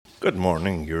Good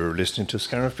morning. You're listening to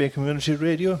Scariff Bay Community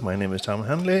Radio. My name is Tom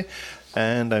Hanley,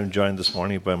 and I'm joined this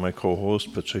morning by my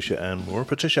co-host, Patricia Ann Moore.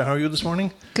 Patricia, how are you this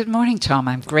morning? Good morning, Tom.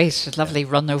 I'm great. A lovely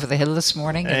run over the hill this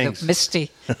morning. Thanks. A misty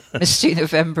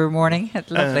November morning.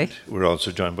 Lovely. And we're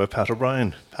also joined by Pat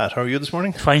O'Brien. Pat, how are you this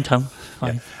morning? Fine, Tom.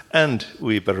 Fine. Yeah. And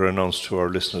we better announce to our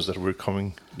listeners that we're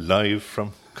coming live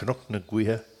from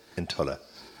Canuck-na-Guia in Tulla.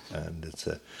 And it's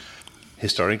a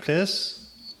historic place.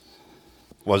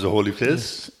 Was a holy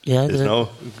place. Yeah, it's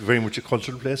now very much a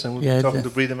cultural place, and we'll be talking to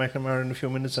Breda McNamara in a few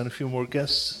minutes and a few more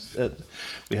guests that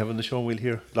we have on the show. We'll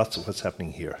hear lots of what's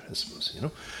happening here, I suppose,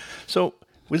 So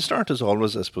we'll start, as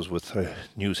always, I suppose, with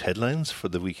news headlines for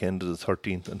the weekend of the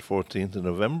 13th and 14th of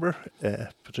November.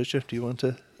 Patricia, do you want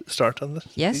to start on this?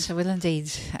 Yes, please? I will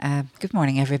indeed. Good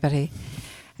morning, everybody.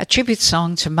 A tribute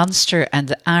song to Munster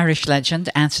and Irish legend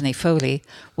Anthony Foley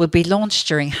will be launched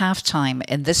during half-time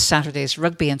in this Saturday's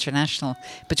Rugby International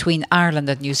between Ireland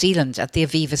and New Zealand at the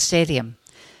Aviva Stadium.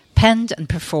 Penned and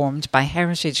performed by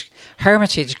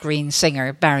Hermitage Green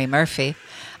singer Barry Murphy,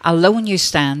 A Lone You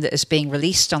Stand is being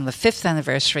released on the 5th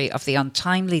anniversary of the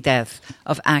untimely death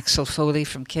of Axel Foley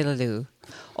from Killaloe.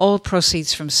 All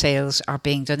proceeds from sales are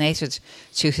being donated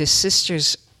to his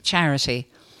sister's charity,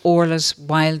 Orla's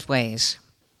Wild Ways.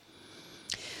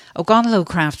 Ogonalo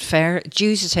Craft Fair,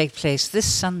 due to take place this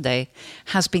Sunday,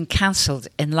 has been cancelled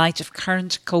in light of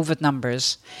current COVID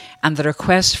numbers and the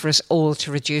request for us all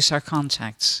to reduce our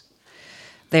contacts.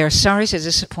 They are sorry to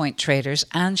disappoint traders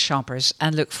and shoppers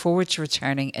and look forward to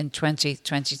returning in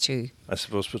 2022. I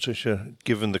suppose, Patricia,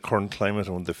 given the current climate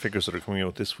and the figures that are coming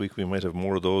out this week, we might have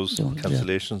more of those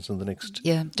cancellations in the next...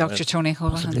 Yeah, Dr. Tony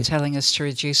Holohan telling us to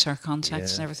reduce our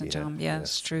contacts and everything, Tom. Yeah,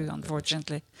 it's true,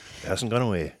 unfortunately. It hasn't gone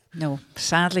away. No,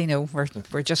 sadly no.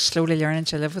 We're just slowly learning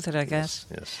to live with it, I guess.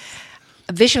 Yes.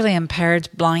 A visually impaired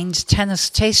blind tennis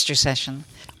taster session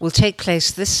will take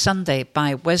place this Sunday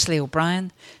by Wesley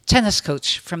O'Brien, tennis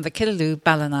coach from the Killaloe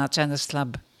Ballina Tennis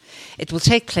Club. It will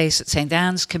take place at St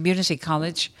Anne's Community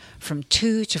College from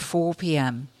 2 to 4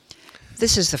 p.m.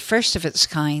 This is the first of its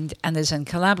kind and is in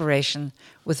collaboration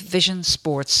with Vision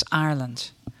Sports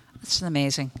Ireland. That's an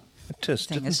amazing thing.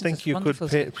 Didn't think you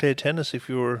could play tennis if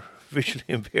you were visually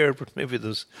impaired, but maybe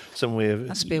there's some way of...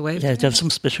 Must be a way of there's some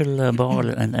special ball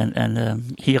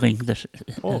and hearing that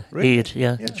aid.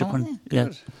 Yeah,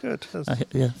 Good.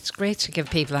 It's great to give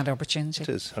people that opportunity. It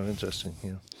is. How interesting,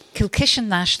 yeah. Kilkishen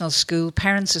National School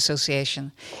Parents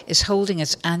Association is holding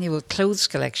its annual clothes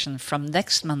collection from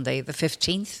next Monday the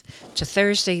 15th to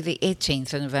Thursday the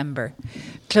 18th of November.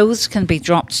 Clothes can be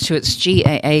dropped to its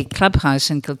GAA clubhouse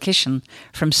in Kilkishen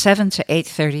from 7 to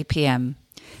 8:30 p.m.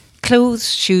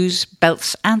 Clothes, shoes,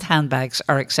 belts and handbags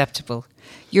are acceptable.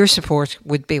 Your support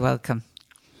would be welcome.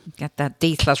 Get that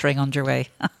decluttering underway.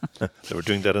 They were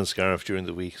doing that in Scariff during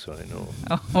the week, so I know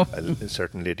a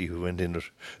certain lady who went in with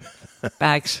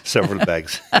bags. Several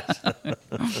bags.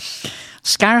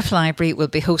 Scariff Library will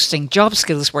be hosting job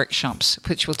skills workshops,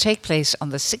 which will take place on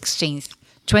the 16th,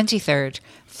 23rd,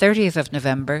 30th of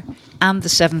November and the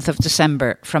 7th of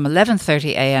December from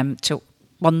 11:30 a.m. to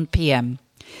 1 p.m.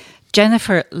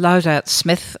 Jennifer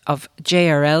Laudat-Smith of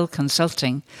JRL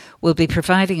Consulting will be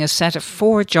providing a set of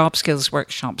 4 job skills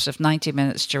workshops of 90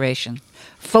 minutes duration.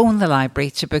 Phone the library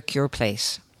to book your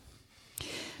place.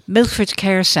 Milford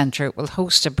Care Centre will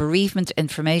host a bereavement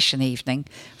information evening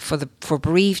for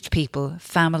bereaved people,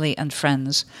 family and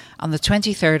friends on the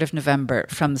 23rd of November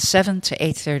from 7 to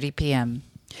 8:30 p.m.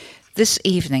 This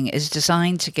evening is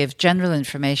designed to give general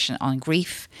information on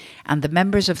grief, and the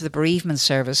members of the bereavement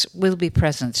service will be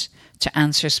present to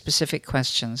answer specific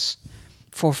questions.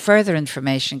 For further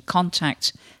information,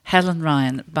 contact Helen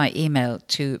Ryan by email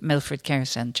to Milford Care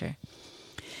Centre.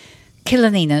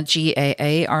 Killanena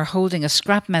GAA are holding a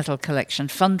scrap metal collection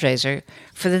fundraiser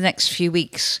for the next few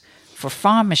weeks for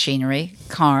farm machinery,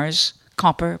 cars,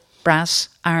 copper, brass,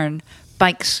 iron,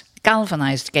 bikes,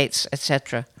 galvanised gates,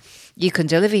 etc. You can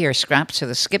deliver your scrap to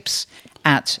the skips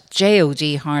at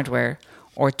JOD Hardware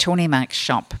or Tony Mac's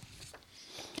shop.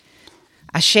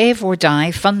 A Shave or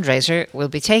Die fundraiser will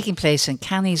be taking place in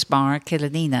Canny's Bar,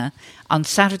 Killanena, on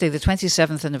Saturday the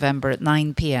 27th of November at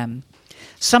 9 p.m.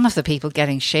 Some of the people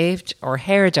getting shaved or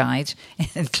hair dyed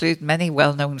include many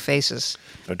well-known faces.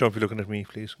 Now, don't be looking at me,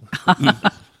 please.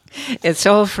 It's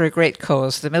all for a great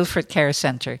cause, the Milford Care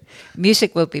Centre.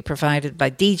 Music will be provided by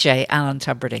DJ Alan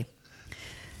Tubridy.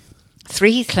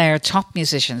 3 Clare top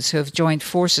musicians who have joined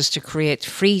forces to create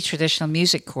free traditional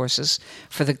music courses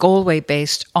for the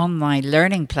Galway-based online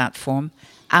learning platform,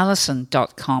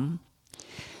 Allison.com.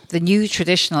 The new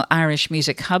traditional Irish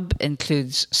music hub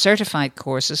includes certified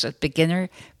courses at beginner,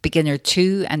 beginner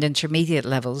 2 and intermediate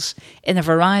levels in a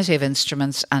variety of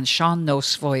instruments and Sean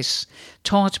Nose's voice,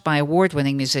 taught by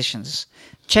award-winning musicians.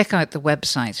 Check out the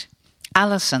website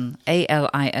alison,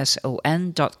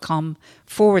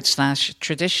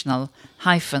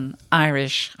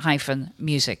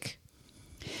 alison.com/traditional-Irish-music.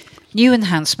 New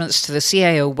enhancements to the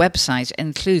CAO website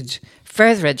include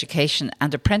further education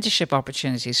and apprenticeship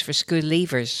opportunities for school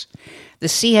leavers. The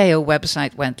CAO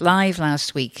website went live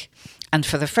last week, and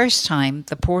for the first time,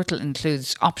 the portal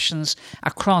includes options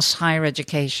across higher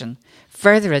education,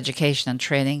 further education and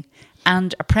training,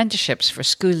 and apprenticeships for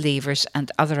school leavers and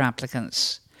other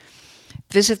applicants.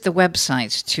 Visit the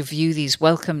website to view these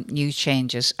welcome new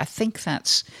changes. I think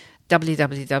that's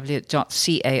www.cao.ie.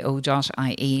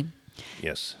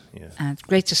 Yes, yeah. And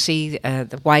great to see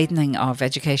the widening of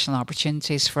educational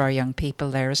opportunities for our young people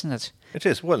there, isn't it? It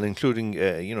is. Well, including,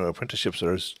 apprenticeships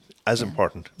are as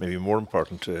important, maybe more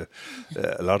important to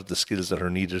a lot of the skills that are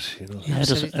needed. Yeah, a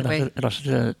lot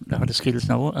of the skills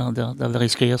now are they're very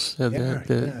scarce.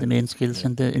 The main skills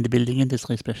in the building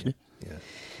industry, especially. Yeah.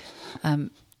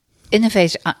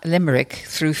 Innovate Limerick,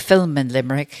 through Film in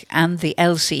Limerick and the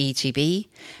LCETB,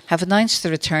 have announced the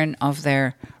return of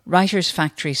their Writers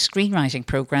Factory screenwriting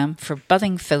programme for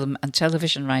budding film and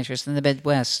television writers in the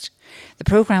Midwest. The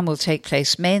programme will take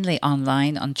place mainly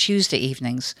online on Tuesday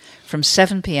evenings from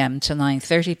 7 p.m. to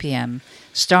 9:30 p.m,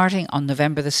 starting on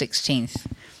November the 16th.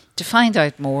 To find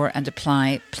out more and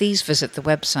apply, please visit the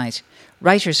website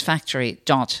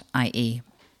writersfactory.ie.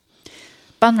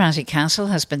 Bunratty Castle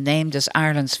has been named as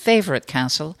Ireland's favourite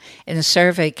castle in a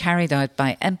survey carried out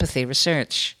by Empathy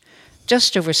Research.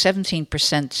 Just over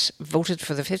 17% voted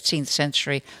for the 15th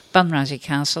century Bunratty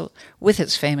Castle with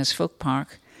its famous folk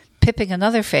park, pipping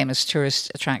another famous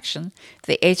tourist attraction,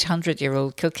 the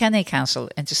 800-year-old Kilkenny Castle,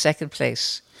 into second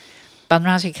place.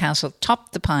 Bunratty Castle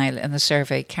topped the pile in the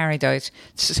survey carried out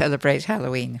to celebrate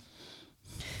Halloween.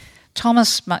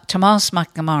 Thomas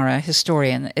McNamara,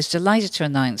 historian, is delighted to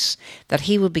announce that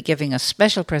he will be giving a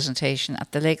special presentation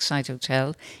at the Lakeside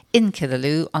Hotel in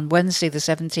Killaloe on Wednesday the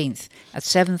 17th at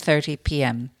 7:30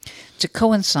 p.m. to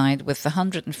coincide with the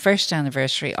 101st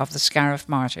anniversary of the Scariff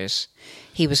Martyrs.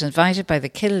 He was invited by the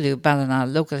Killaloe Ballina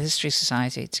Local History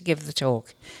Society to give the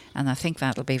talk, and I think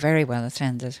that'll be very well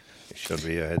attended. It should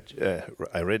be.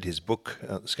 I read his book,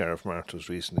 The Scariff Martyrs,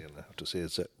 recently, and I have to say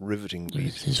it's a riveting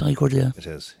read. It's very good, yeah. It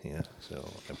is, yeah. So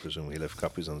I presume he'll have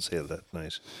copies on sale that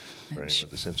night for anyone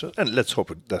that's interested. And let's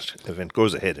hope that event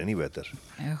goes ahead anyway.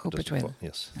 I hope it will.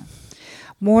 Yes. Yeah.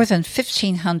 More than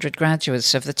 1,500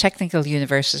 graduates of the Technological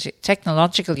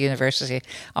University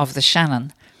of the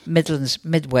Shannon, Midlands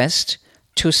Midwest,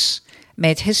 TUS,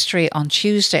 made history on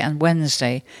Tuesday and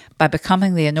Wednesday by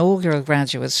becoming the inaugural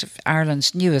graduates of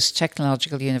Ireland's newest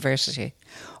technological university.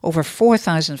 Over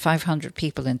 4,500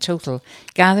 people in total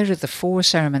gathered at the 4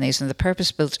 ceremonies in the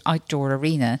purpose-built outdoor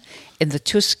arena in the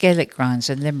TUS Gaelic grounds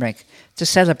in Limerick to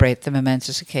celebrate the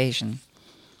momentous occasion.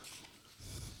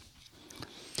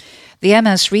 The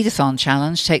MS Readathon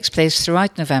Challenge takes place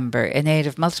throughout November in aid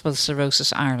of Multiple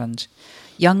Sclerosis Ireland.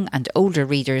 Young and older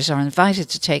readers are invited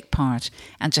to take part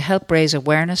and to help raise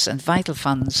awareness and vital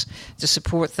funds to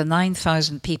support the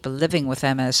 9,000 people living with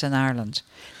MS in Ireland.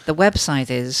 The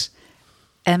website is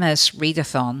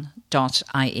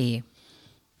msreadathon.ie.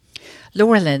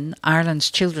 Laura Lynn,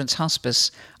 Ireland's Children's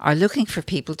Hospice, are looking for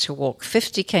people to walk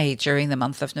 50k during the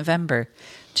month of November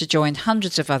to join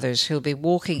hundreds of others who will be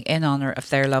walking in honour of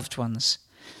their loved ones.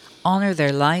 Honour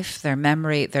their life, their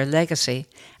memory, their legacy,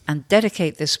 and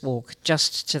dedicate this walk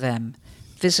just to them.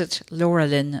 Visit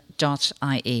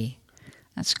lauralynn.ie.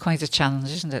 That's quite a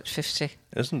challenge, isn't it? 50.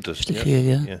 Isn't it?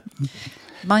 Yeah.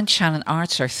 Mount Shannon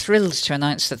Arts are thrilled to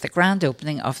announce that the grand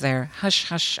opening of their Hush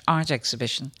Hush art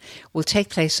exhibition will take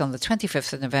place on the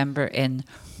 25th of November in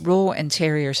Raw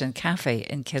Interiors and Cafe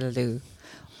in Killaloe.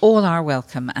 All are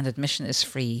welcome and admission is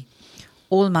free.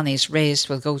 All monies raised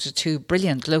will go to 2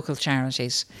 brilliant local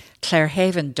charities,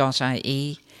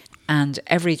 clarehaven.ie and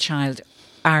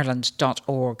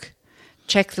everychildireland.org.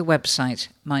 Check the website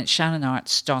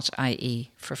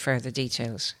mountshannonarts.ie for further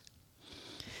details.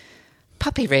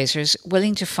 Puppy raisers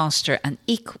willing to foster an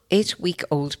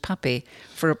 8-week-old puppy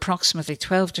for approximately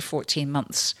 12 to 14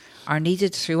 months are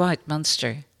needed throughout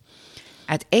Munster.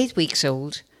 At 8 weeks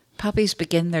old, puppies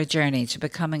begin their journey to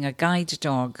becoming a guide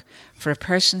dog for a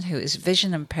person who is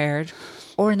vision impaired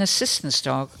or an assistance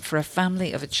dog for a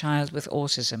family of a child with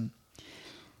autism.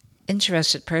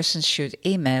 Interested persons should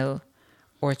email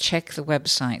or check the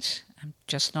website, I'm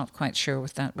just not quite sure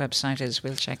what that website is.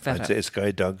 We'll check that out. It's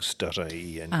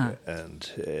guidedogs.ie and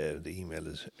the email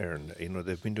is Erin.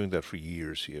 They've been doing that for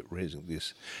years, raising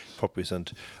these puppies.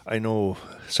 And I know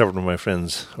several of my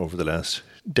friends over the last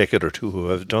decade or two who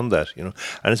have done that, and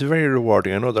it's very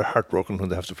rewarding. I know they're heartbroken when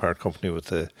they have to part company with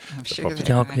the puppy.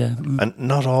 Dog, yeah. And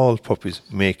not all puppies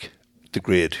make the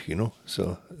grade,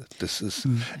 so this is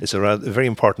it's a very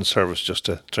important service just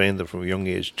to train them from a young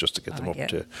age, just to get them up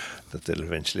to that they'll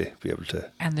eventually be able to.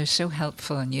 And they're so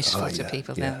helpful and useful to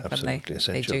people then when they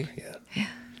do. Yeah.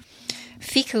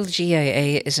 Fecal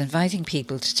GAA is inviting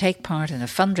people to take part in a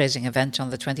fundraising event on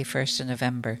the 21st of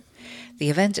November. The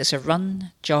event is a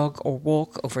run, jog or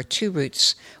walk over 2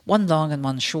 routes, one long and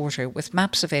one shorter, with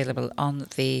maps available on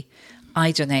the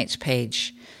I Donate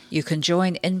page. You can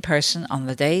join in person on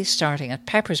the day starting at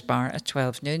Pepper's Bar at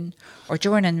 12 noon or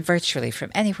join in virtually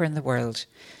from anywhere in the world.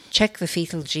 Check the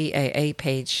Fecal GAA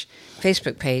page,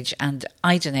 Facebook page and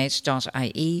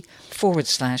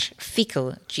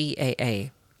idonate.ie/fecal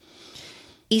GAA.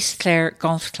 East Clare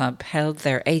Golf Club held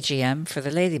their AGM for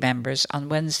the lady members on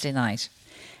Wednesday night.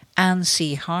 Anne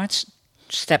C. Hart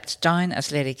stepped down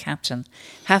as lady captain,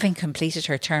 having completed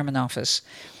her term in office,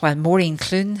 while Maureen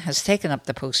Clune has taken up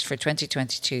the post for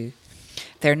 2022.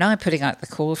 They're now putting out the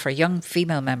call for young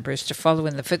female members to follow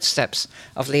in the footsteps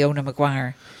of Leona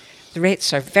Maguire. The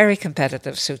rates are very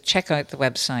competitive, so check out the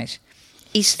website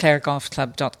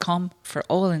eastclaregolfclub.com for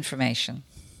all information.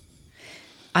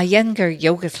 Iyengar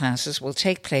yoga classes will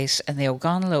take place in the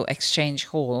Ogonalo Exchange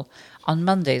Hall on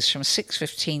Mondays from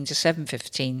 6:15 to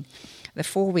 7:15. The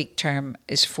 4-week term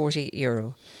is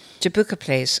 €40. To book a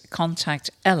place, contact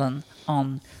Ellen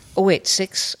on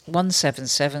 086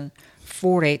 177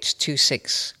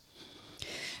 4826.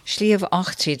 Sliabh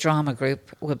Ochti Drama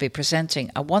Group will be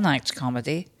presenting a one-act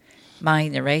comedy, My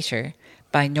Narrator,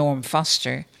 by Norm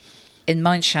Foster, in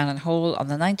Mount Shannon Hall on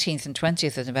the 19th and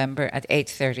 20th of November at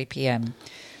 8:30 p.m.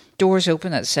 Doors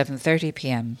open at 7:30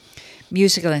 p.m.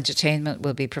 Musical entertainment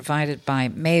will be provided by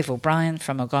Maeve O'Brien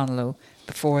from Ogonalo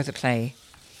before the play.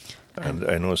 And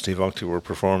I know Steve Ockley were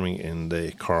performing in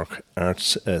the Cork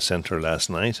Arts Centre last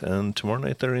night, and tomorrow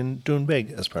night they're in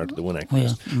Doonbeg as part of the One Act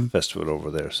Festival over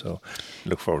there. So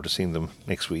look forward to seeing them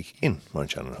next week in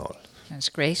Mount Shannon Hall. That's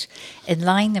great. In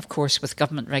line, of course, with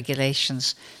government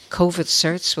regulations, COVID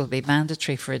certs will be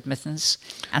mandatory for admittance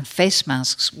and face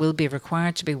masks will be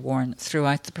required to be worn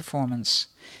throughout the performance.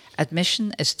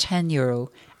 Admission is €10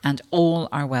 and all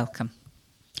are welcome.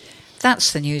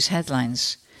 That's the news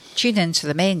headlines. Tune in to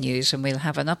the main news and we'll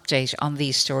have an update on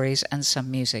these stories and some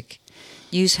music.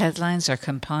 News headlines are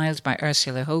compiled by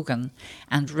Ursula Hogan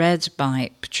and read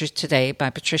today by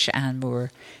Patricia Ann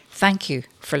Moore. Thank you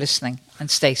for listening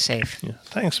and stay safe. Yeah,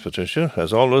 thanks, Patricia.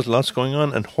 As always, lots going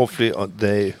on, and hopefully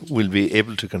they will be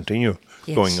able to continue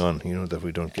going on, that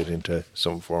we don't get into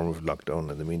some form of lockdown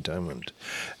in the meantime. And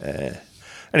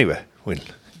anyway, we'll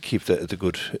keep the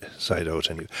good side out.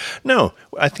 Anyway. Now,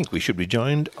 I think we should be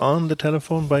joined on the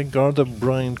telephone by Garda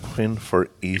Brian Quinn for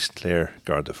East Clare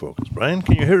Garda Focus. Brian,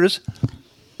 can you hear us?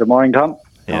 Good morning, Tom.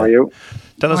 Yeah. How are you?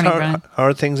 Tell us how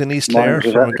are things in East Clare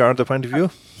from a Garda point of view?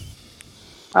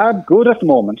 Good at the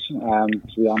moment, to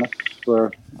be honest.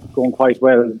 We're going quite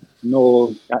well.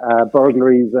 No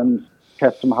burglaries and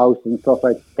custom house and stuff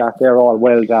like that. They're all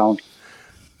well down.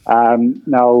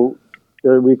 Now,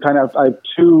 we I have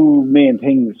 2 main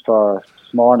things for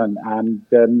this morning. And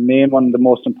the main one, the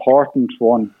most important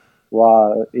one,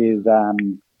 is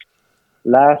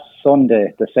last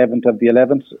Sunday, the 7th of the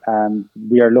 11th. And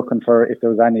we are looking for if there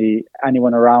was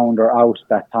anyone around or out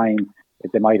that time,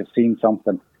 if they might have seen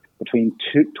something. Between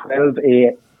 12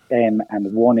 a.m.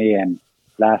 and 1 a.m.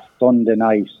 last Sunday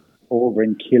night over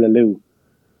in Killaloo,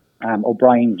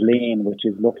 O'Brien's Lane, which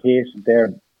is located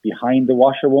there behind the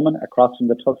Washerwoman across from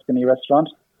the Tuscany restaurant.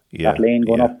 That lane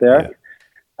going up there.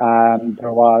 Yeah.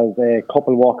 There was a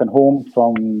couple walking home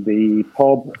from the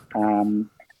pub and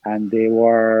they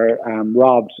were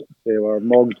robbed. They were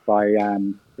mugged by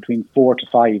between 4 to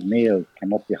 5 males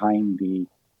came up behind the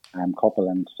couple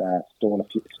and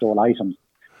stole items.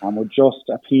 And we're just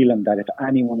appealing that if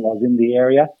anyone was in the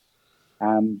area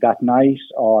that night,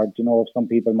 or if some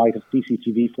people might have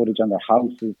CCTV footage on their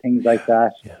houses, things like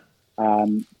that. Yeah.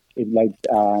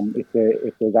 If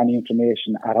there's any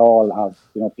information at all of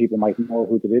people might know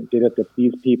who did it, that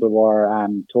these people were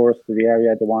tourists to the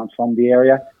area, they weren't from the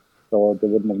area, so they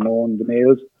wouldn't have known the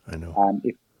males. I know.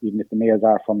 Even if the males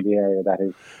are from the area, that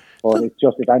is. But it's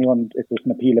just it's just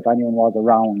an appeal if anyone was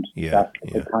around that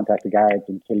could contact the guards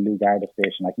in Killaloo Garda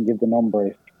Station. I can give the number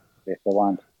if they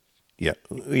want. Yeah,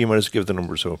 you might just give the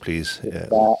number, so please. It's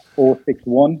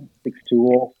 061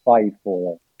 620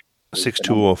 540.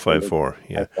 62054.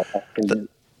 Yeah,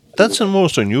 that's a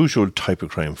most unusual type of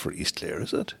crime for East Clare,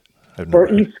 is it?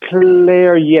 For East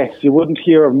Clare, yes, you wouldn't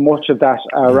hear much of that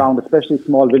around, especially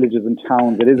small villages and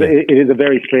towns. It is a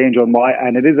very strange one,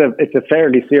 and it's a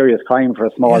fairly serious crime for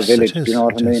a small village. You know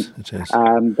what I mean?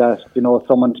 And that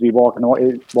someone to be walking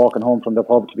home from the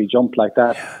pub to be jumped like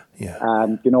that. Yeah.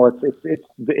 And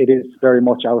it is very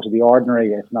much out of the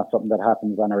ordinary. It's not something that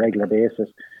happens on a regular basis,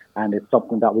 and it's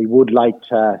something that we would like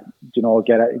to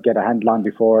get a handle on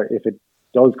before if it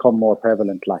does come more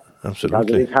prevalent, like.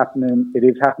 Absolutely. Because it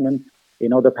is happening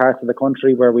in other parts of the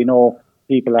country where we know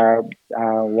people are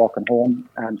walking home,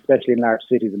 and especially in large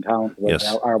cities and towns where they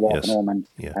are walking home, and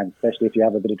especially if you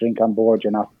have a bit of drink on board,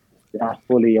 you're not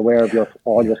fully aware of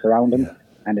all your surroundings,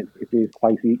 and it is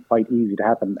quite easy to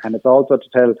happen. And it's also to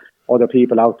tell other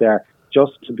people out there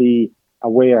just to be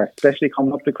aware, especially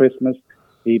coming up to Christmas.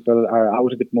 People are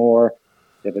out a bit more,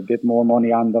 they have a bit more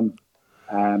money on them.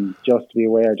 Just to be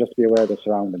aware of the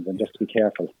surroundings, and just to be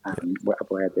careful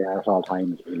where they are at all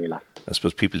times. Really, like. I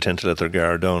suppose people tend to let their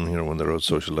guard down, when they're out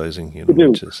socialising. They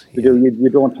do. You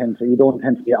don't tend to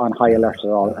be on high alert at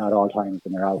all times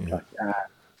when you're out.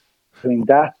 Doing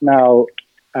that now,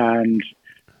 and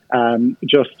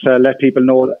just to let people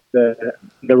know that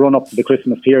the run up to the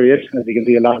Christmas period, as you can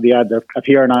see, a lot of the ads are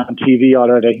appearing on TV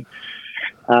already.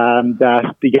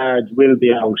 That the guards will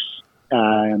be out.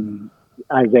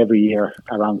 As every year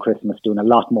around Christmas, doing a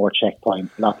lot more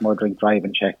checkpoints, a lot more drink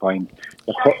driving checkpoints.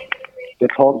 The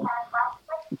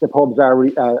pubs are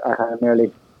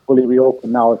nearly fully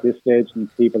reopened now at this stage,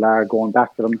 and people are going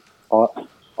back to them.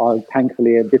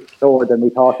 Thankfully, a bit slower than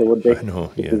we thought it would be. I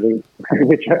know,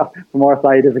 which from our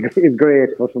side is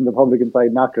great, but from the publican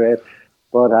side, not great.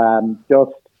 But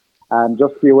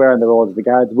just be aware on the roads. The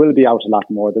guards will be out a lot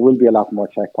more. There will be a lot more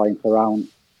checkpoints around.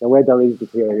 The weather is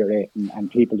deteriorating, and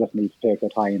people just need to take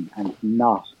their time and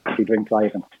not be drink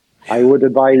driving. I would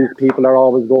advise people are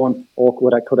always going,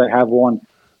 could I have one?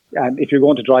 And if you're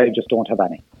going to drive, just don't have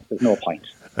any. There's no point.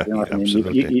 You know what I mean?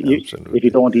 If you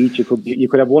don't eat, you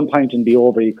could have 1 pint and be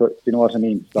over. You know what I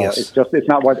mean? So it's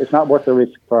not worth the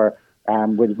risk for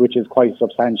which is quite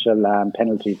substantial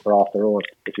penalty for off the road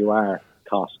if you are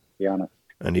caught. To be honest.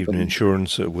 And even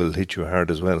insurance will hit you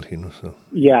hard as well, So.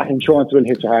 Yeah, insurance will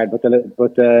hit you hard, but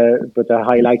the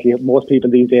high likelihood, most people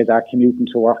these days are commuting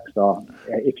to work. So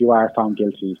if you are found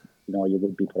guilty, you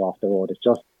will be put off the road. It's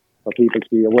just for people to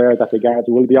be aware that the guards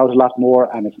will be out a lot more,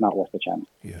 and it's not worth the chance.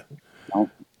 Yeah. No?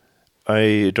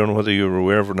 I don't know whether you were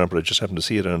aware of it or not, but I just happened to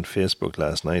see it on Facebook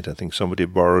last night. I think somebody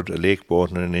borrowed a lake boat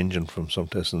and an engine from some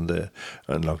place in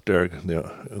Lough Derg, the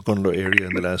Gunlow area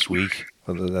in the last week.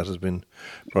 Whether that has been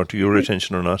brought to your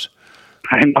attention or not.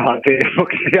 I'm on Facebook,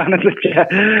 to be honest with you.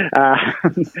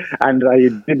 And I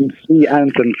didn't see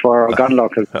anything for Gunlow,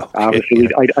 because obviously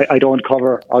I don't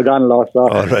cover Gunlow, so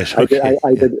right, I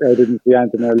didn't see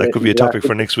anything there. That could be a topic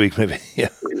for next week, maybe. Yeah,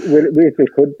 it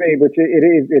could be, but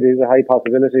it is a high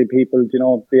possibility. People,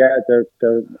 they're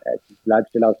lads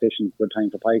still out fishing. Good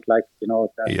time for pike,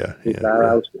 people are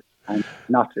out, and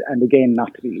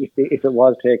if it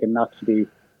was taken, not to be.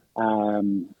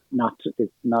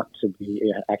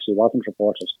 It actually wasn't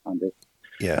reported on this.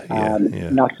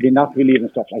 Not to be leaving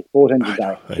stuff like boat engines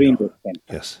are extremely expensive.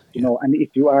 Yes. And if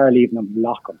you are leaving them,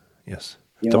 lock them. Yes.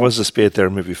 There was a spate there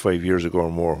maybe 5 years ago or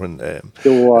more when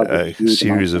a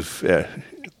series of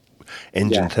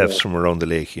engine thefts from around the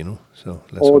lake, So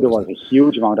there was a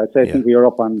huge amount. I'd say I think we were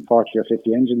up on 40 or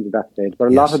 50 engines at that stage. But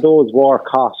a lot of those were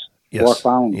caught. Were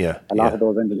found. A lot of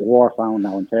those engines were found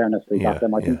now, in fairness. We got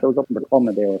them. I think there was up in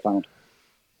Balcomna they were found.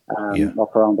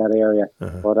 Up around that area.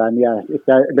 But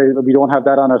we don't have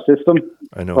that on our system.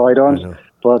 I know. So I don't. Know.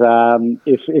 But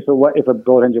if a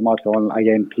boat engine was going,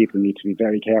 again, people need to be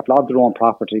very careful of their own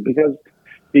property, because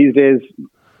these days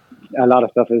a lot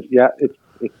of stuff is it's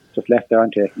just left there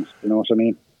untaken. You know what I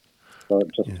mean? So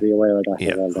just be aware of that.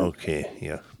 Yeah. As well, then. Okay.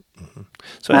 Yeah.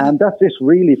 Mm-hmm. And that's it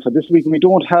really for this week. We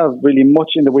don't have really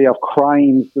much in the way of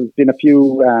crimes. There's been a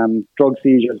few drug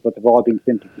seizures, but they've all been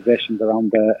simple possessions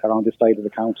around this side of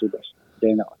the county. But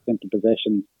again, simple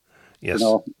possessions. Yes.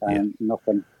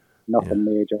 Nothing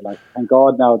major. Like, thank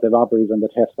God now the robberies and the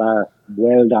thefts are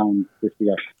well down this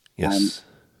year. Yes.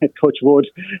 And touch wood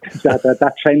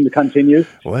that trend continues.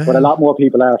 Well, but a lot more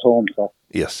people are at home. So.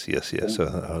 Yes. So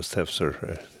house thefts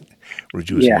are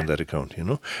reducing on that account,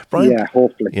 Brian? Yeah,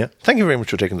 hopefully. Yeah. Thank you very much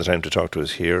for taking the time to talk to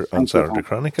us here on Saturday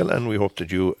Chronicle, and we hope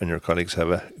that you and your colleagues have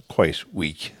a quiet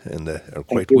week in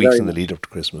the lead up to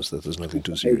Christmas, that there's nothing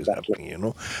too serious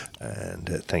happening,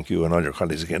 And thank you and all your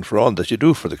colleagues again for all that you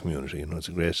do for the community. It's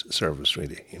a great service,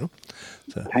 really,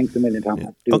 So, thanks a million, Tom.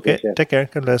 Yeah. Okay, take care.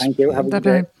 God bless. Thank you. Have a good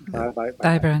day.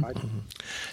 Bye, Brian.